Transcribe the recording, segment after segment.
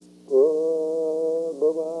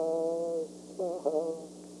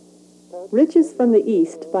Riches from the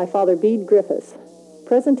East by Father Bede Griffiths.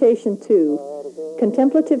 Presentation 2,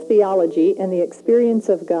 Contemplative Theology and the Experience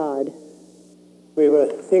of God. We were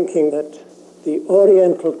thinking that the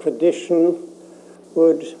Oriental tradition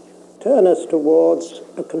would turn us towards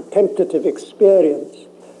a contemplative experience.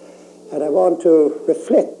 And I want to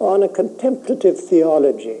reflect on a contemplative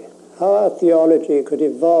theology, how our theology could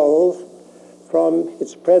evolve from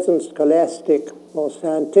its present scholastic or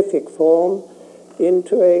scientific form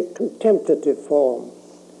into a contemplative form.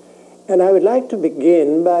 And I would like to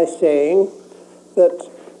begin by saying that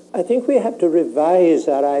I think we have to revise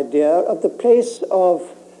our idea of the place of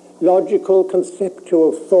logical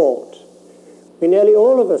conceptual thought. Nearly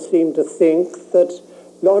all of us seem to think that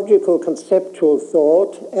logical conceptual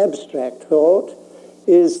thought, abstract thought,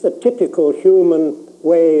 is the typical human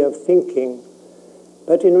way of thinking.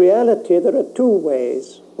 But in reality, there are two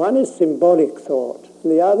ways. One is symbolic thought,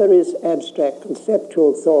 and the other is abstract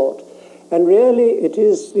conceptual thought. And really, it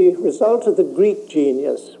is the result of the Greek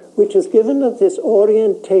genius, which has given us this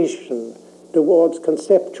orientation towards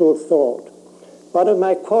conceptual thought. One of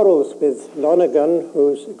my quarrels with Lonergan,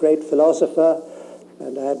 who's a great philosopher,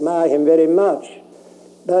 and I admire him very much,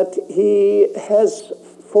 but he has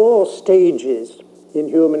 4 stages in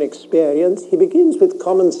human experience. He begins with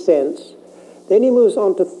common sense, then he moves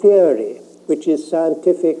on to theory, which is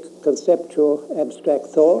scientific, conceptual, abstract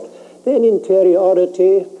thought, then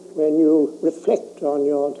interiority, when you reflect on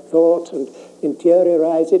your thought and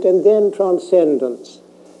interiorize it, and then transcendence.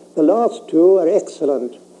 The last 2 are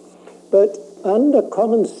excellent. But under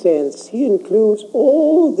common sense, he includes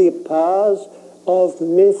all the powers of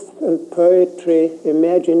myth and poetry,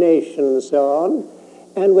 imagination, and so on,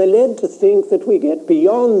 and we're led to think that we get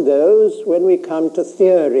beyond those when we come to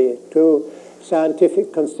theory, to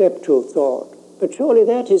scientific conceptual thought. But surely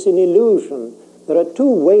that is an illusion. There are 2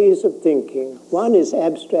 ways of thinking. One is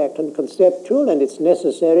abstract and conceptual, and it's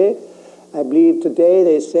necessary. I believe today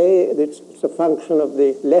they say that it's a function of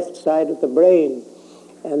the left side of the brain,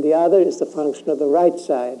 and the other is the function of the right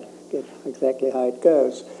side. I forget exactly how it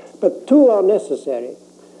goes. But 2 are necessary.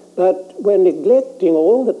 But we're neglecting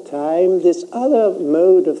all the time this other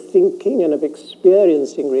mode of thinking and of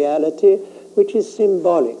experiencing reality, which is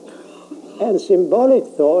symbolic. And symbolic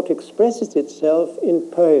thought expresses itself in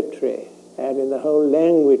poetry and in the whole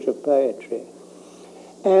language of poetry.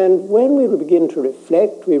 And when we begin to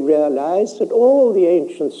reflect, we realize that all the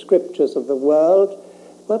ancient scriptures of the world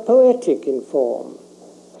were poetic in form.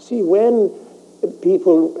 See, when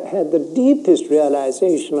people had the deepest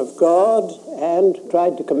realization of God and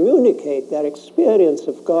tried to communicate their experience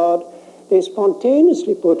of God, they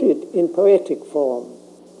spontaneously put it in poetic form.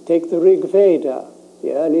 Take the Rig Veda,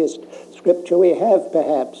 the earliest scripture we have,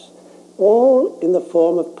 perhaps, all in the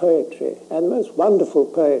form of poetry, and most wonderful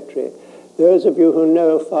poetry. Those of you who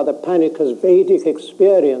know Father Panika's Vedic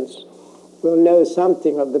experience will know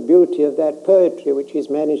something of the beauty of that poetry, which he's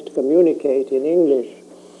managed to communicate in English.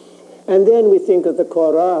 And then we think of the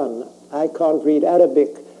Quran. I can't read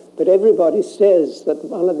Arabic, but everybody says that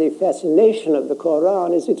one of the fascination of the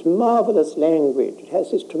Quran is its marvelous language. It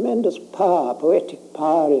has this tremendous power, poetic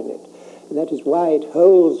power in it, and that is why it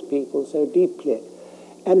holds people so deeply.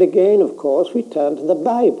 And again, of course, we turn to the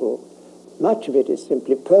Bible. Much of it is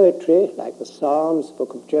simply poetry, like the Psalms, the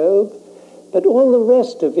Book of Job, but all the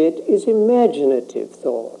rest of it is imaginative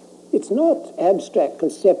thought. It's not abstract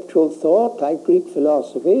conceptual thought like Greek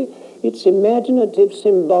philosophy. It's imaginative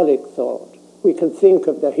symbolic thought. We can think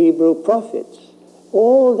of the Hebrew prophets.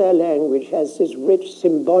 All their language has this rich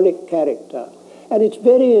symbolic character. And it's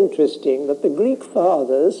very interesting that the Greek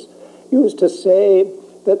fathers used to say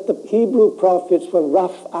that the Hebrew prophets were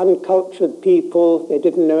rough, uncultured people. They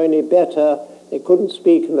didn't know any better. They couldn't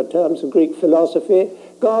speak in the terms of Greek philosophy.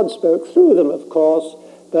 God spoke through them, of course,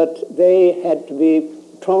 but they had to be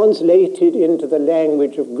translated into the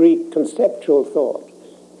language of Greek conceptual thought.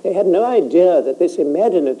 They had no idea that this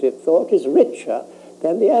imaginative thought is richer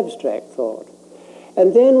than the abstract thought.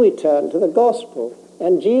 And then we turn to the gospel,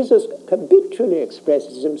 and Jesus habitually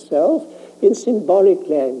expresses himself in symbolic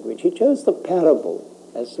language. He chose the parable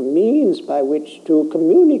as the means by which to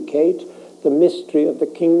communicate the mystery of the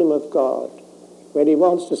kingdom of God. When he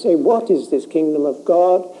wants to say, what is this kingdom of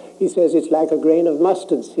God? He says it's like a grain of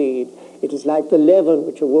mustard seed. It is like the leaven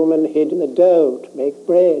which a woman hid in the dough to make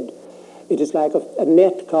bread. It is like a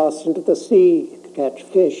net cast into the sea to catch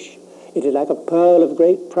fish. It is like a pearl of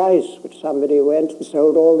great price which somebody went and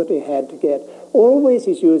sold all that he had to get. Always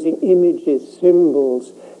he's using images,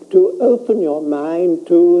 symbols, to open your mind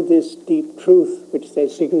to this deep truth which they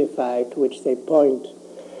signify, to which they point.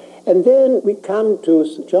 And then we come to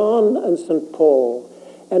St. John and St. Paul.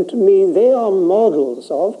 And to me, they are models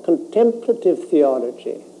of contemplative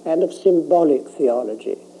theology and of symbolic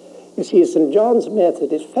theology. You see, St. John's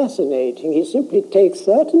method is fascinating. He simply takes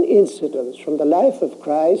certain incidents from the life of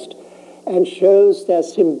Christ and shows their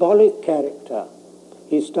symbolic character.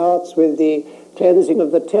 He starts with the cleansing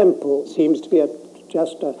of the temple. Seems to be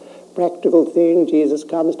just a practical thing. Jesus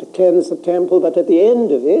comes to cleanse the temple, but at the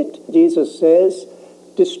end of it, Jesus says,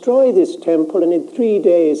 destroy this temple, and in 3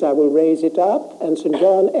 days I will raise it up. And St.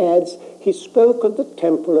 John adds, he spoke of the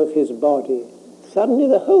temple of his body. Suddenly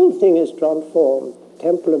the whole thing is transformed. The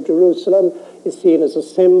Temple of Jerusalem is seen as a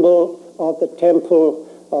symbol of the temple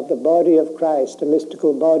of the body of Christ, a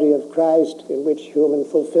mystical body of Christ in which human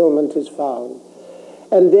fulfillment is found.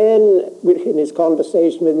 And then, in his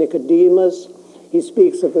conversation with Nicodemus, he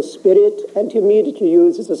speaks of the Spirit, and he immediately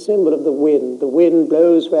uses a symbol of the wind. The wind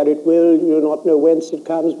blows where it will, you do not know whence it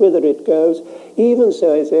comes, whither it goes. Even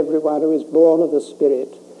so is everyone who is born of the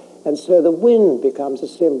Spirit. And so the wind becomes a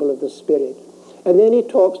symbol of the Spirit. And then he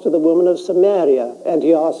talks to the woman of Samaria, and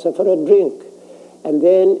he asks her for a drink. And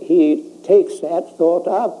then he takes that thought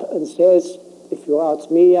up and says, if you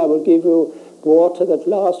ask me, I will give you water that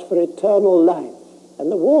lasts for eternal life.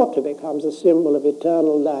 And the water becomes a symbol of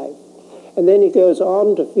eternal life. And then he goes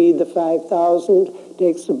on to feed the 5,000,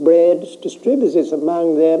 takes the bread, distributes it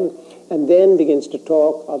among them, and then begins to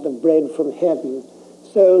talk of the bread from heaven.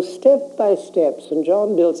 So step by step, St.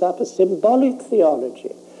 John builds up a symbolic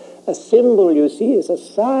theology. A symbol, you see, is a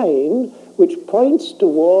sign which points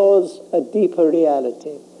towards a deeper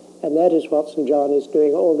reality. And that is what St. John is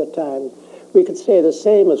doing all the time. We could say the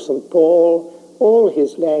same of St. Paul. All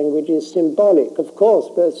his language is symbolic. Of course,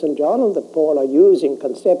 both St. John and Paul are using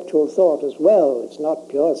conceptual thought as well. It's not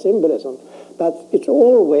pure symbolism, but it's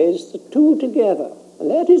always the two together. And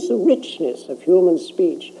that is the richness of human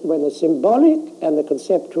speech, when the symbolic and the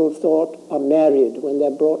conceptual thought are married, when they're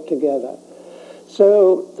brought together.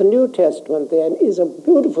 So the New Testament, then, is a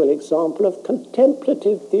beautiful example of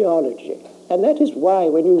contemplative theology. And that is why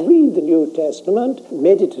when you read the New Testament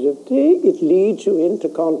meditatively, it leads you into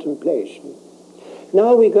contemplation.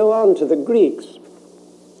 Now we go on to the Greeks,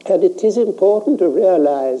 and it is important to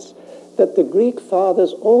realize that the Greek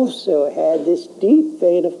fathers also had this deep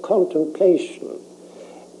vein of contemplation.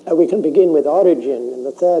 We can begin with Origen in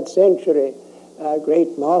the 3rd century, a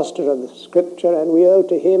great master of the Scripture, and we owe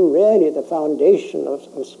to him really the foundation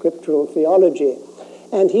of scriptural theology.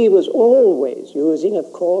 And he was always using,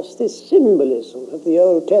 of course, this symbolism of the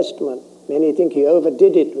Old Testament. Many think he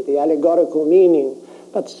overdid it with the allegorical meaning.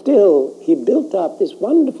 But still, he built up this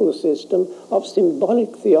wonderful system of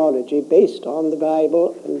symbolic theology based on the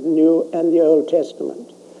Bible and the New and the Old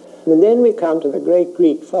Testament. And then we come to the great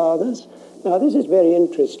Greek fathers. Now, this is very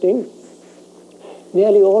interesting.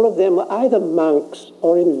 Nearly all of them were either monks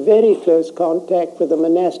or in very close contact with the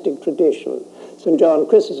monastic tradition. St. John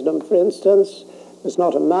Chrysostom, for instance, was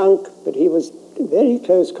not a monk, but he was in very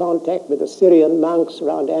close contact with the Syrian monks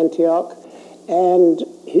around Antioch, and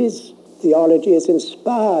his theology is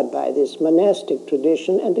inspired by this monastic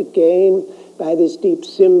tradition and again by this deep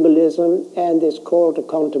symbolism and this call to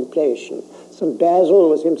contemplation. St. Basil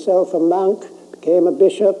was himself a monk, became a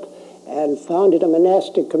bishop, and founded a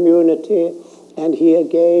monastic community, and he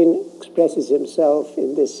again expresses himself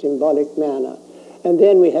in this symbolic manner. And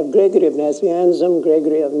then we have Gregory of Nazianzus,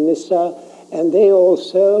 Gregory of Nyssa, and they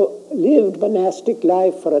also lived monastic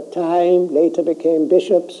life for a time, later became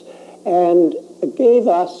bishops, and gave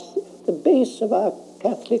us the base of our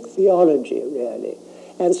Catholic theology, really.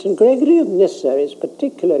 And St. Gregory of Nyssa is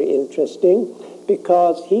particularly interesting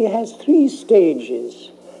because he has 3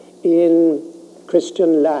 stages in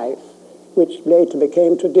Christian life, which later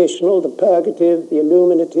became traditional: the purgative, the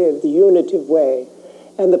illuminative, the unitive way.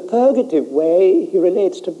 And the purgative way, he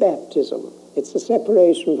relates to baptism. It's the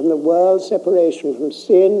separation from the world, separation from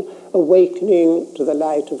sin, awakening to the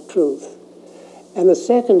light of truth. And the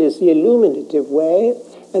second is the illuminative way,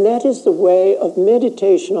 and that is the way of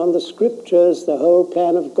meditation on the Scriptures, the whole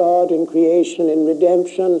plan of God in creation, in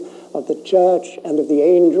redemption, of the church and of the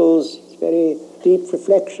angels. It's very deep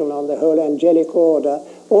reflection on the whole angelic order.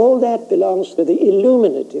 All that belongs to the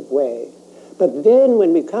illuminative way. But then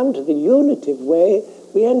when we come to the unitive way,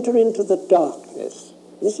 we enter into the darkness.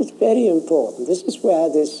 This is very important. This is where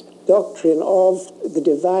this doctrine of the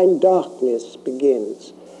divine darkness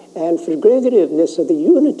begins. And for Gregory of Nyssa, the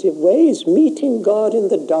unitive way is meeting God in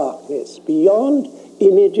the darkness, beyond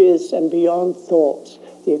images and beyond thoughts,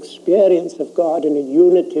 the experience of God in a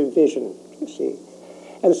unitive vision, you see.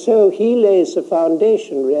 And so he lays the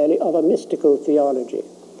foundation, really, of a mystical theology.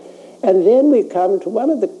 And then we come to one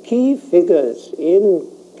of the key figures in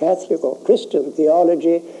Catholic or Christian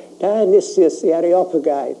theology, Dionysius the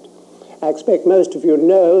Areopagite. I expect most of you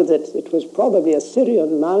know that it was probably a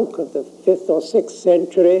Syrian monk of the 5th or 6th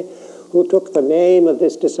century who took the name of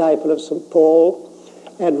this disciple of St. Paul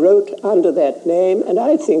and wrote under that name, and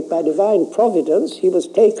I think by divine providence he was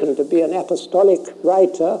taken to be an apostolic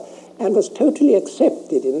writer and was totally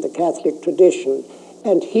accepted in the Catholic tradition,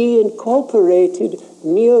 and he incorporated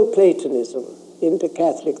Neoplatonism into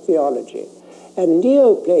Catholic theology. And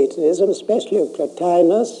Neoplatonism, especially of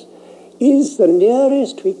Plotinus, is the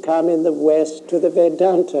nearest we come in the West to the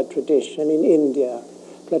Vedanta tradition in India.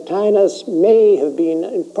 Plotinus may have been,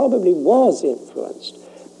 and probably was influenced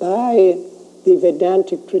by the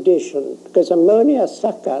Vedantic tradition, because Ammonius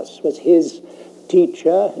Saccas was his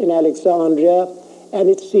teacher in Alexandria, and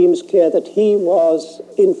it seems clear that he was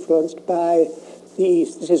influenced by the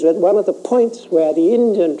East. This is one of the points where the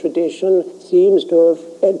Indian tradition seems to have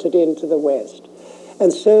entered into the West.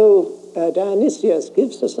 And so Dionysius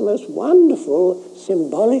gives us the most wonderful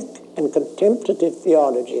symbolic and contemplative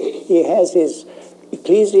theology. He has his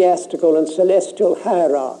ecclesiastical and celestial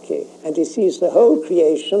hierarchy, and he sees the whole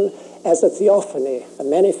creation as a theophany, a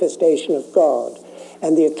manifestation of God.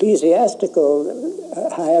 And the ecclesiastical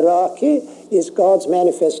hierarchy is God's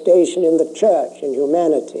manifestation in the church, in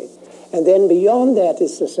humanity. And then beyond that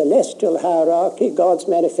is the celestial hierarchy, God's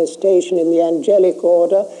manifestation in the angelic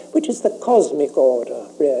order, which is the cosmic order,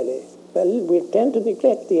 really. Well, we tend to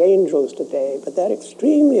neglect the angels today, but they're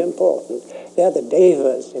extremely important. They're the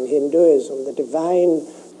devas in Hinduism, the divine,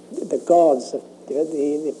 the gods,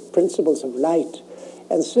 the principles of light.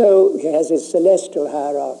 And so he has his celestial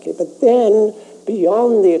hierarchy. But then,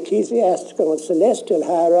 beyond the ecclesiastical and celestial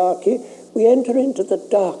hierarchy, we enter into the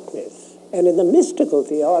darkness. And in the mystical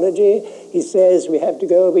theology, he says we have to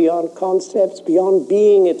go beyond concepts, beyond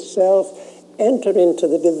being itself, enter into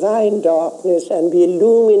the divine darkness and be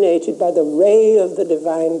illuminated by the ray of the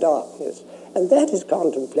divine darkness. And that is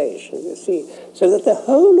contemplation, you see. So that the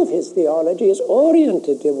whole of his theology is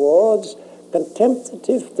oriented towards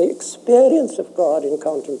contemplative, the experience of God in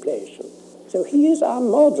contemplation. So he is our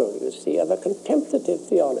model, you see, of a contemplative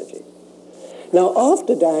theology. Now,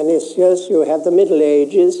 after Dionysius, you have the Middle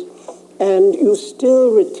Ages, and you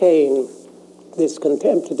still retain this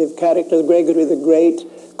contemplative character. Gregory the Great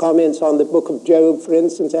comments on the book of Job, for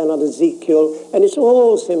instance, and on Ezekiel, and it's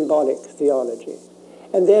all symbolic theology.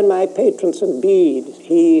 And then my patron St. Bede,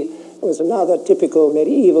 he was another typical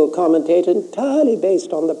medieval commentator, entirely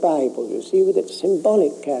based on the Bible, you see, with its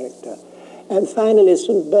symbolic character. And finally,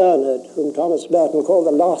 St. Bernard, whom Thomas Burton called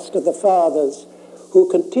the last of the fathers, who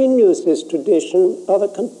continues this tradition of a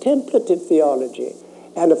contemplative theology.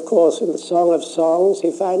 And of course, in the Song of Songs,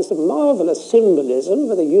 he finds the marvelous symbolism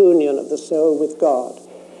for the union of the soul with God.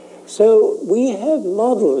 So we have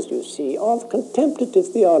models, you see, of contemplative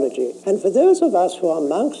theology. And for those of us who are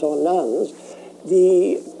monks or nuns,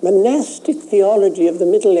 the monastic theology of the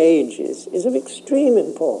Middle Ages is of extreme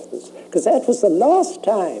importance, because that was the last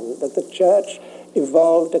time that the Church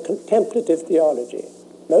evolved a contemplative theology.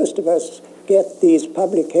 Most of us get these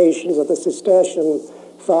publications of the Cistercian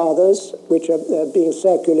Fathers, which are being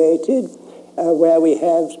circulated, where we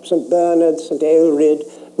have St. Bernard, St. Aelred,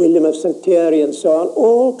 William of St. Thierry, and so on,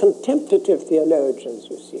 all contemplative theologians,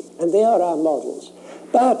 you see, and they are our models.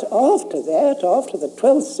 But after that, after the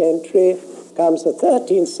 12th century, comes the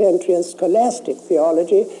 13th century and scholastic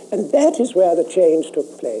theology, and that is where the change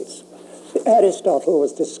took place. Aristotle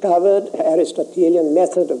was discovered, Aristotelian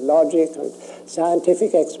method of logic and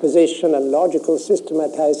scientific exposition and logical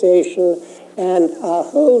systematization, and our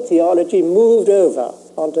whole theology moved over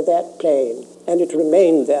onto that plane, and it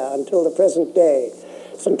remained there until the present day.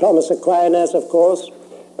 St. Thomas Aquinas, of course,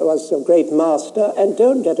 was a great master, and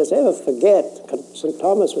don't let us ever forget, St.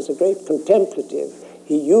 Thomas was a great contemplative.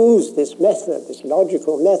 He used this method, this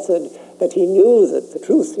logical method, but he knew that the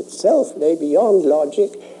truth itself lay beyond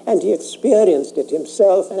logic, and he experienced it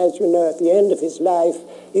himself. And as you know, at the end of his life,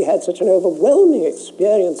 he had such an overwhelming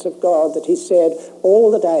experience of God that he said,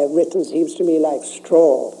 all that I have written seems to me like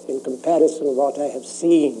straw in comparison with what I have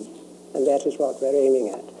seen. And that is what we're aiming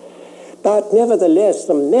at. But nevertheless,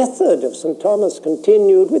 the method of St. Thomas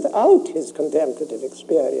continued without his contemplative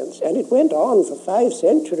experience. And it went on for 5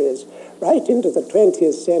 centuries. Right into the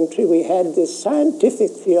 20th century, we had this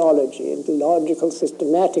scientific theology in the logical,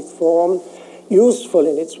 systematic form, useful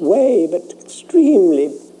in its way, but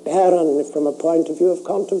extremely barren from a point of view of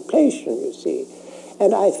contemplation, you see.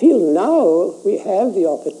 And I feel now we have the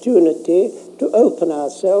opportunity to open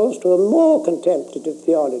ourselves to a more contemplative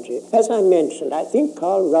theology. As I mentioned, I think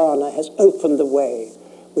Karl Rahner has opened the way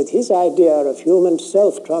with his idea of human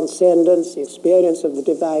self-transcendence, the experience of the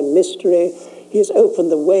divine mystery. He has opened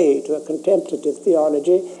the way to a contemplative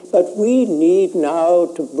theology, but we need now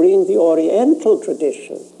to bring the Oriental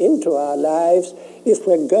tradition into our lives if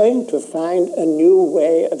we're going to find a new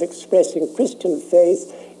way of expressing Christian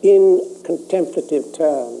faith in contemplative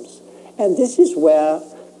terms. And this is where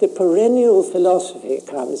the perennial philosophy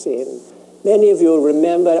comes in. Many of you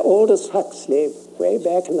remember Aldous Huxley, way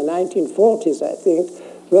back in the 1940s, I think,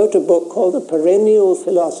 wrote a book called The Perennial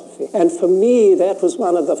Philosophy. And for me, that was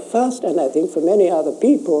one of the first, and I think for many other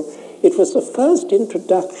people, it was the first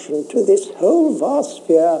introduction to this whole vast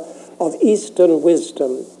sphere of Eastern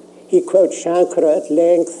wisdom. He quotes Shankara at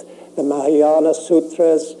length, the Mahayana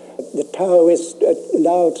Sutras, the Taoist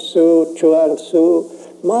Lao Tzu, Chuang Tzu,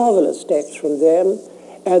 marvelous texts from them,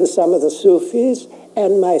 and some of the Sufis,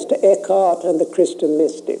 and Meister Eckhart and the Christian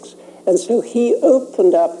mystics. And so he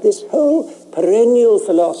opened up this whole perennial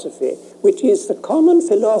philosophy, which is the common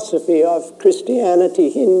philosophy of Christianity,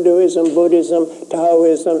 Hinduism, Buddhism,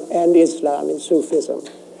 Taoism, and Islam in Sufism.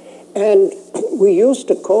 And we used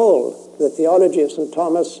to call the theology of St.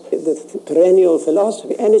 Thomas the perennial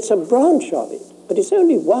philosophy, and it's a branch of it, but it's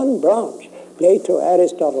only one branch. Plato,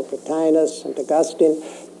 Aristotle, Plotinus, St. Augustine,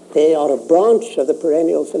 they are a branch of the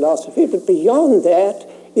perennial philosophy, but beyond that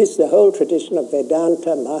is the whole tradition of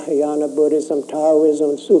Vedanta, Mahayana Buddhism,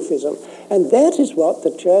 Taoism, and Sufism. And that is what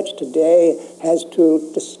the Church today has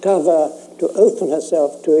to discover, to open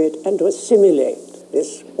herself to it, and to assimilate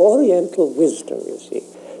this Oriental wisdom, you see.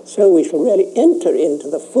 So we shall really enter into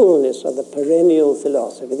the fullness of the perennial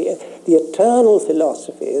philosophy, the eternal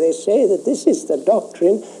philosophy. They say that this is the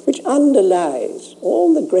doctrine which underlies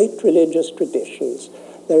all the great religious traditions.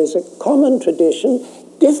 There is a common tradition,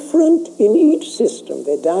 different in each system.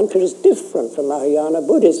 Vedanta is different from Mahayana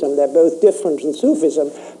Buddhism. They're both different from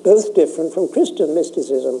Sufism, both different from Christian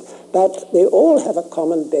mysticism. But they all have a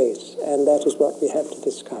common base, and that is what we have to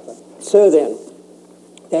discover. So then,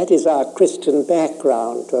 that is our Christian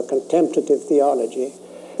background to a contemplative theology.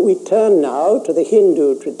 We turn now to the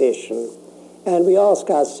Hindu tradition, and we ask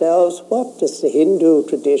ourselves, what does the Hindu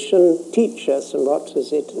tradition teach us, and what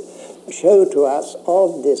does it show to us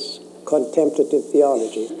of this contemplative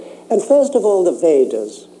theology? And first of all, the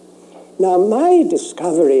Vedas. Now, my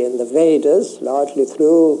discovery in the Vedas, largely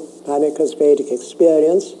through Panika's Vedic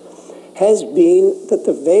experience, has been that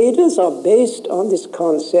the Vedas are based on this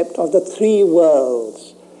concept of the three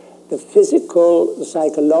worlds: the physical, the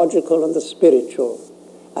psychological, and the spiritual.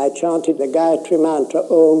 I chanted the Gayatri mantra,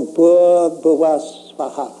 Om Bhur Bhuva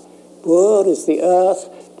Swaha. Bhur is the earth,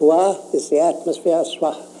 Bhuva is the atmosphere,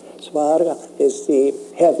 Swarga is the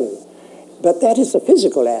heaven. But that is the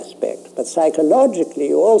physical aspect. But psychologically,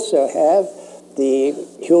 you also have the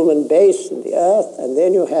human base in the earth, and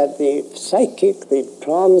then you have the psychic, the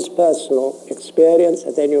transpersonal experience,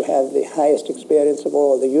 and then you have the highest experience of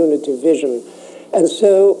all, the unity vision. And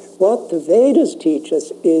so what the Vedas teach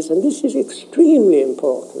us is, and this is extremely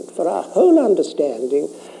important for our whole understanding,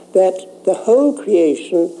 that the whole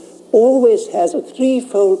creation always has a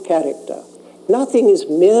threefold character. Nothing is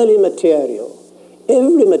merely material.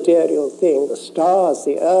 Every material thing, the stars,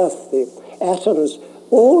 the earth, the atoms,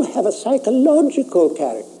 all have a psychological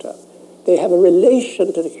character. They have a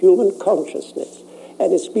relation to the human consciousness.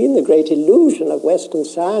 And it's been the great illusion of Western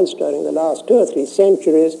science during the last 2 or 3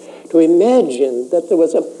 centuries to imagine that there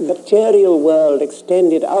was a material world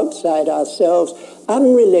extended outside ourselves,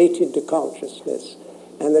 unrelated to consciousness,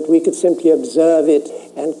 and that we could simply observe it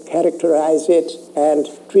and characterize it and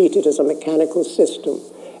treat it as a mechanical system.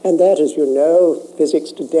 And that, as you know,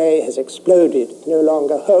 physics today has exploded, no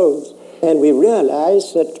longer holds. And we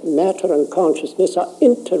realize that matter and consciousness are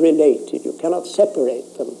interrelated. You cannot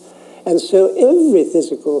separate them. And so every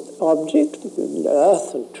physical object,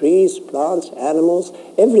 earth and trees, plants, animals,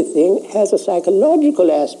 everything has a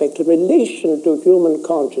psychological aspect, a relation to human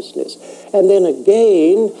consciousness. And then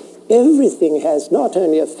again, everything has not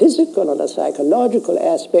only a physical and a psychological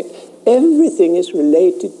aspect, everything is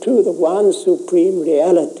related to the one supreme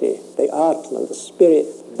reality, the Atman, the spirit,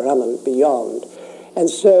 Brahman, beyond. And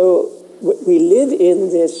so we live in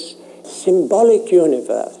this symbolic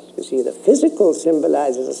universe. You see, the physical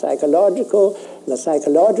symbolizes the psychological, and the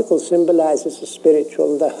psychological symbolizes the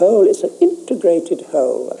spiritual, and the whole is an integrated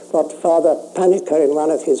whole. What Father Panika, in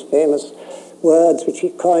one of his famous words, which he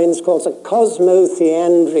coins, calls a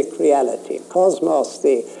cosmotheandric reality. Cosmos,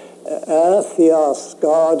 the earth, theos,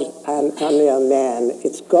 God, and Anya, man.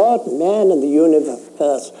 It's God, man, and the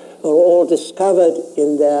universe are all discovered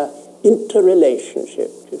in their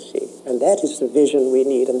interrelationship, you see. And that is the vision we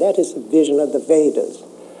need, and that is the vision of the Vedas.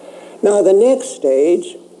 Now, the next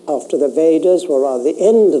stage after the Vedas, or at the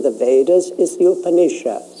end of the Vedas, is the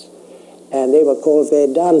Upanishads. And they were called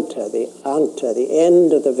Vedanta, the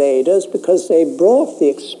end of the Vedas, because they brought the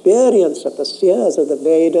experience of the seers of the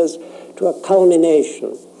Vedas to a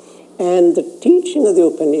culmination. And the teaching of the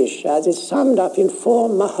Upanishads is summed up in 4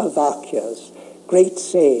 Mahavakyas, great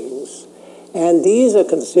sayings. And these are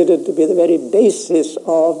considered to be the very basis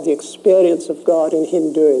of the experience of God in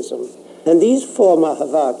Hinduism. And these 4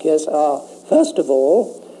 Mahavakyas are, first of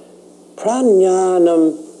all,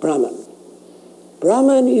 Prajnanam Brahman.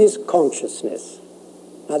 Brahman is consciousness.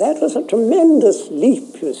 Now that was a tremendous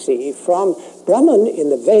leap, you see, from Brahman in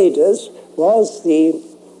the Vedas was the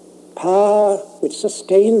power which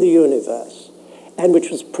sustained the universe and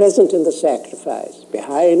which was present in the sacrifice.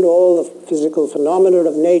 Behind all the physical phenomena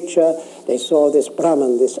of nature, they saw this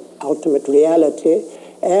Brahman, this ultimate reality,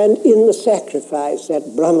 and in the sacrifice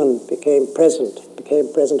that Brahman became present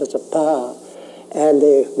as a power, and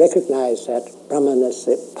they recognized that Brahman as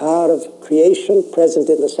the power of creation present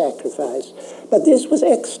in the sacrifice. But this was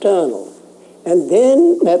external. And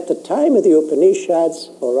then, at the time of the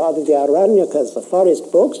Upanishads, or rather the Aranyakas, the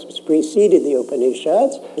forest books which preceded the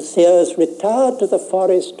Upanishads, the seers retired to the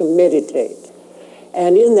forest to meditate.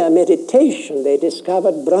 And in their meditation, they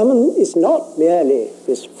discovered Brahman is not merely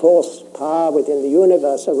this force power within the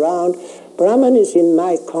universe around. Brahman is in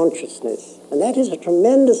my consciousness. And that is a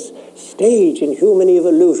tremendous stage in human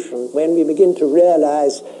evolution when we begin to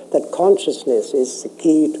realize that consciousness is the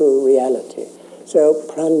key to reality. So,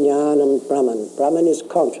 Prajnanam Brahman. Brahman is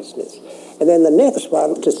consciousness. And then the next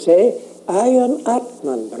one to say, I am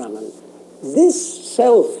Atman Brahman. This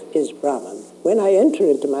self is Brahman. When I enter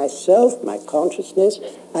into myself, my consciousness,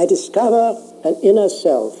 I discover an inner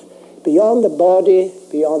self. Beyond the body,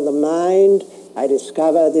 beyond the mind, I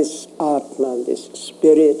discover this Atman, this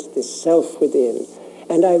spirit, this self within.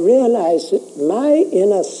 And I realize that my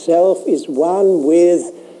inner self is one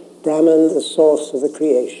with Brahman, the source of the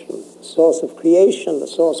creation. The source of creation, the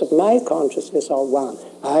source of my consciousness are one.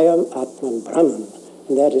 I am Atman Brahman.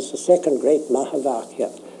 And that is the second great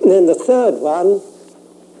Mahavakya. And then the third one,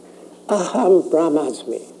 Aham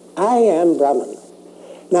Brahmasmi. I am Brahman.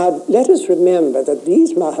 Now, let us remember that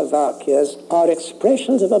these Mahavakyas are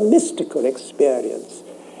expressions of a mystical experience,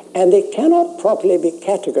 and they cannot properly be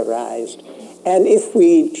categorized. And if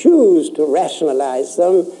we choose to rationalize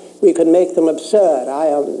them, we can make them absurd.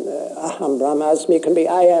 Aham Brahmasmi can be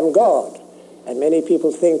I am God. And many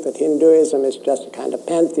people think that Hinduism is just a kind of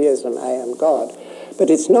pantheism, I am God. But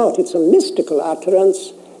it's not. It's a mystical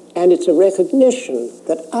utterance, and it's a recognition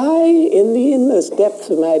that I, in the inmost depths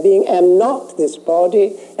of my being, am not this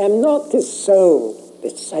body, am not this soul,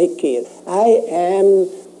 this psyche. I am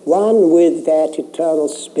one with that eternal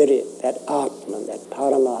spirit, that Atman, that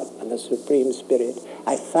Paramatman, the Supreme Spirit.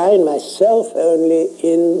 I find myself only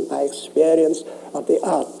in my experience of the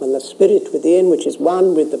Atman, the spirit within, which is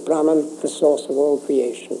one with the Brahman, the source of all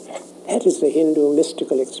creation. That is the Hindu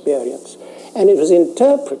mystical experience. And it was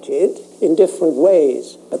interpreted in different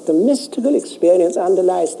ways, but the mystical experience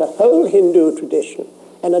underlies the whole Hindu tradition.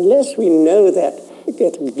 And unless we know that,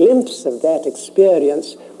 get a glimpse of that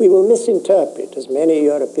experience, we will misinterpret, as many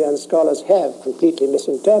European scholars have completely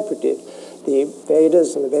misinterpreted the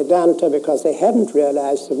Vedas and the Vedanta because they haven't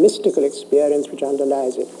realized the mystical experience which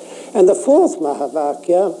underlies it. And the fourth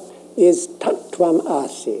Mahavakya is Tattvam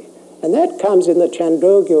Asi, and that comes in the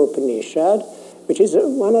Chandogya Upanishad, which is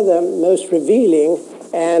one of the most revealing,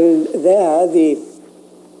 and there the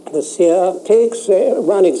seer takes,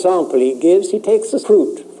 one example he gives, he takes a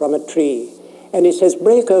fruit from a tree, and he says,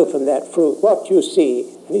 break open that fruit, what do you see?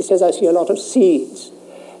 And he says, I see a lot of seeds.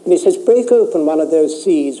 And he says, break open one of those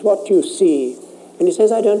seeds, what do you see? And he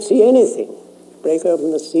says, I don't see anything. Break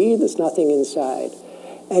open the seed, there's nothing inside.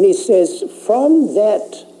 And he says, from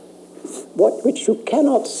that, what which you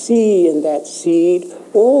cannot see in that seed,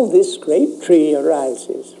 all this great tree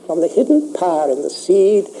arises. From the hidden power in the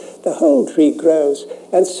seed, the whole tree grows.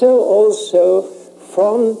 And so also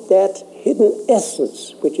from that hidden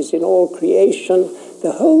essence, which is in all creation,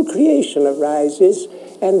 the whole creation arises.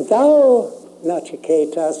 And thou,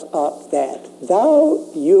 Nachiketas, art that.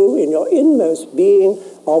 Thou, you, in your inmost being,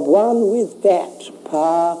 are one with that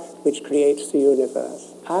power which creates the universe.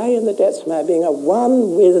 I, in the depths of my being, are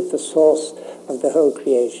one with the source of the whole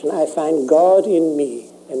creation. I find God in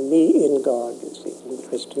me, and me in God, you see, in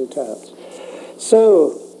Christian terms.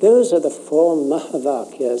 So, those are the four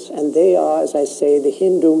Mahavakyas, and they are, as I say, the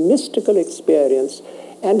Hindu mystical experience,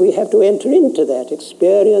 and we have to enter into that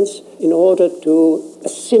experience in order to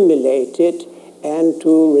assimilate it and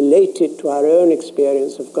to relate it to our own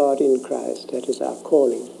experience of God in Christ. That is our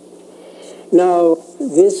calling. Now,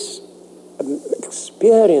 this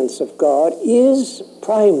experience of God is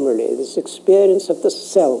primarily this experience of the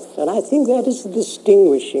self. And I think that is the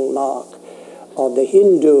distinguishing mark of the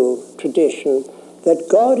Hindu tradition, that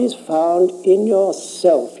God is found in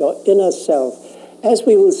yourself, your inner self. As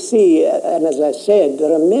we will see, and as I said,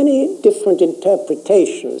 there are many different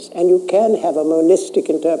interpretations, and you can have a monistic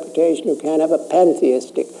interpretation, you can have a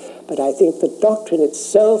pantheistic, but I think the doctrine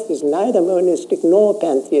itself is neither monistic nor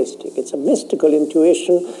pantheistic. It's a mystical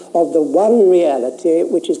intuition of the one reality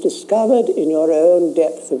which is discovered in your own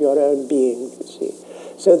depth of your own being, you see.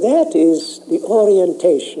 So that is the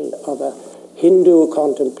orientation of a Hindu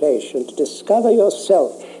contemplation, to discover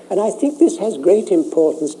yourself. And I think this has great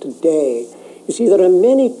importance today. You see, there are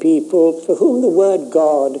many people for whom the word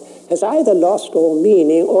God has either lost all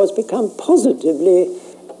meaning or has become positively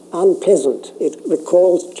unpleasant. It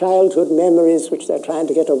recalls childhood memories which they're trying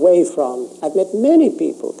to get away from. I've met many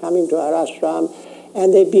people coming to our ashram,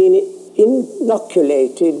 and they've been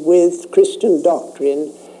inoculated with Christian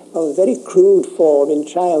doctrine of a very crude form in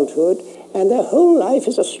childhood, and their whole life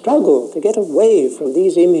is a struggle to get away from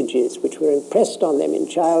these images which were impressed on them in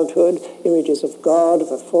childhood, images of God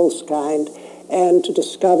of a false kind, and to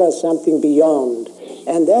discover something beyond.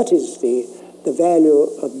 And that is the value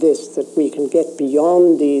of this, that we can get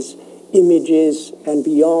beyond these images and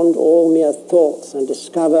beyond all mere thoughts and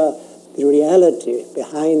discover the reality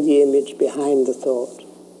behind the image, behind the thought.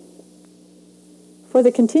 For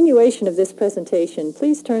the continuation of this presentation,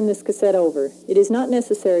 please turn this cassette over. It is not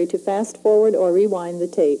necessary to fast forward or rewind the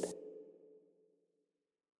tape.